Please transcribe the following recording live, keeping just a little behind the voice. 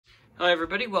Hi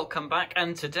everybody, welcome back,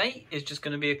 and today is just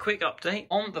going to be a quick update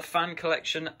on the fan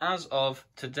collection as of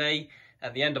today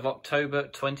at the end of October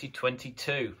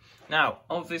 2022. Now,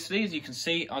 obviously, as you can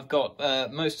see, I've got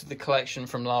most of the collection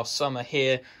from last summer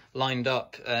here lined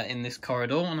up in this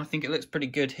corridor, and I think it looks pretty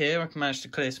good here. I've managed to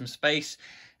clear some space,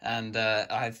 and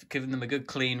I've given them a good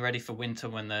clean, ready for winter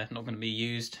when they're not going to be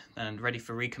used, and ready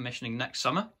for recommissioning next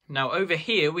summer. Now over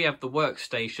here we have the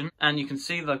workstation, and you can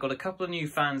see that I've got a couple of new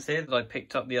fans here that I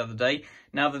picked up the other day.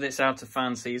 Now that it's out of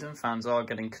fan season, fans are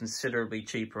getting considerably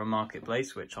cheaper on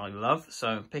Marketplace, which I love,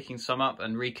 so picking some up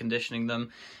and reconditioning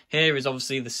them. Here is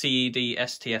obviously the CED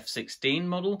STF16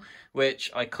 model, which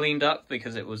I cleaned up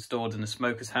because it was stored in a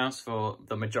smoker's house for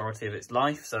the majority of its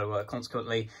life, so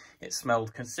consequently it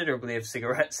smelled considerably of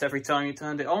cigarettes every time you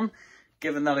turned it on.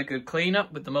 Given that a good clean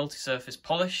up with the multi-surface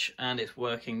polish, and it's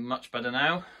working much better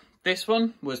now. This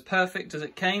one was perfect as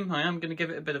it came. I am going to give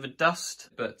it a bit of a dust,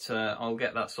 but I'll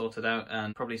get that sorted out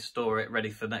and probably store it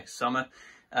ready for next summer.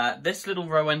 This little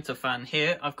Rowenta fan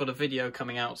here, I've got a video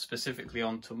coming out specifically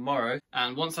on tomorrow,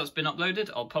 and once that's been uploaded,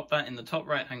 I'll pop that in the top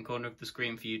right hand corner of the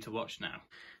screen for you to watch now.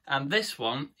 And this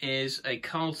one is a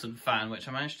Carlton fan, which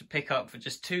I managed to pick up for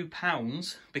just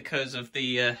 £2 because of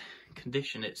the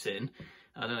condition it's in.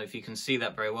 I don't know if you can see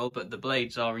that very well, but the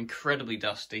blades are incredibly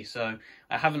dusty, so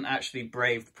I haven't actually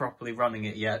braved properly running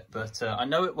it yet, but I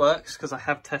know it works because I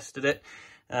have tested it.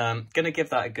 Gonna give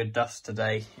that a good dust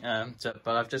today, but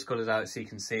I've just got it out so you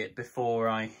can see it before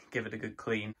I give it a good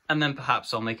clean, and then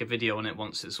perhaps I'll make a video on it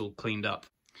once it's all cleaned up.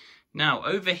 Now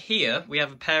over here we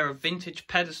have a pair of vintage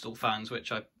pedestal fans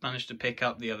which I managed to pick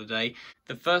up the other day.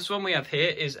 The first one we have here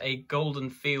is a Golden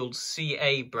Field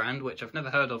CA brand, which I've never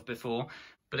heard of before,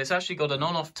 but it's actually got an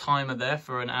on-off timer there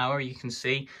for an hour. You can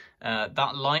see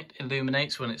that light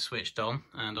illuminates when it's switched on,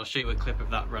 and I'll show you a clip of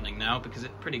that running now because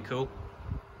it's pretty cool.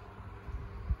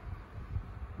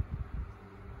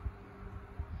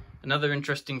 Another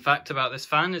interesting fact about this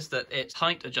fan is that its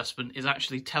height adjustment is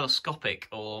actually telescopic,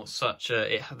 or such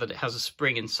that it has a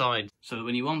spring inside, so that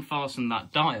when you unfasten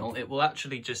that dial, it will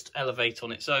actually just elevate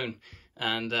on its own.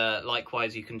 And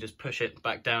likewise, you can just push it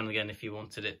back down again if you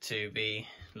wanted it to be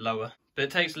lower. But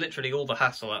it takes literally all the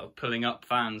hassle out of pulling up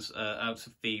fans out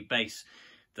of the base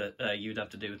that you'd have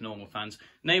to do with normal fans.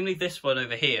 Namely this one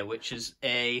over here, which is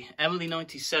a Emily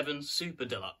 97 Super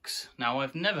Deluxe. Now,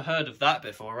 I've never heard of that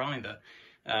before either.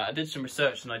 I did some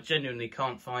research and I genuinely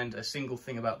can't find a single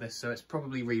thing about this, so it's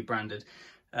probably rebranded.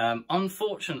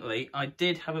 Unfortunately, I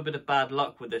did have a bit of bad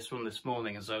luck with this one this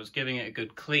morning as I was giving it a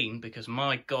good clean, because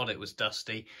my god it was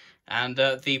dusty, and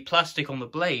the plastic on the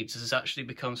blades has actually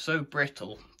become so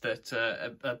brittle that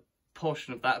a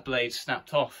portion of that blade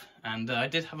snapped off, and I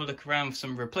did have a look around for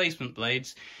some replacement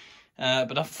blades,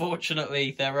 but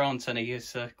unfortunately there aren't any.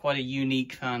 It's quite a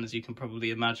unique fan, as you can probably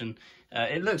imagine.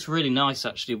 It looks really nice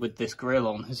actually with this grille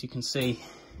on. As you can see,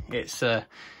 it's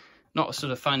not a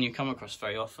sort of fan you come across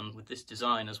very often with this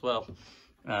design as well.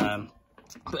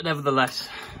 But nevertheless,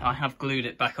 I have glued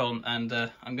it back on, and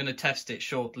I'm going to test it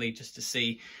shortly just to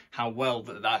see how well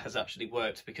that has actually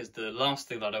worked, because the last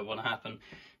thing that I want to happen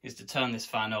is to turn this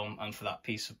fan on and for that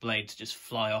piece of blade to just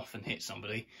fly off and hit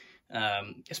somebody.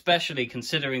 Especially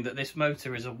considering that this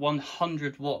motor is a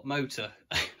 100 watt motor.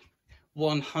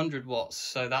 100 watts,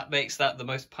 so that makes that the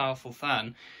most powerful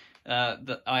fan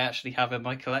that I actually have in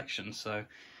my collection. So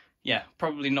yeah,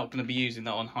 probably not going to be using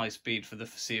that on high speed for the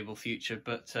foreseeable future,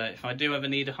 but if I do ever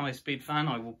need a high speed fan,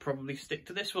 I will probably stick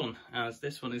to this one, as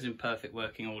this one is in perfect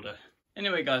working order.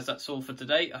 Anyway guys, that's all for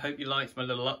today. I hope you liked my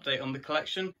little update on the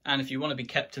collection, and if you want to be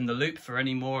kept in the loop for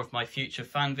any more of my future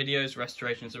fan videos,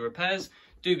 restorations or repairs,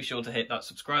 do be sure to hit that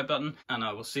subscribe button, and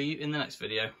I will see you in the next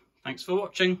video. Thanks for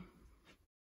watching.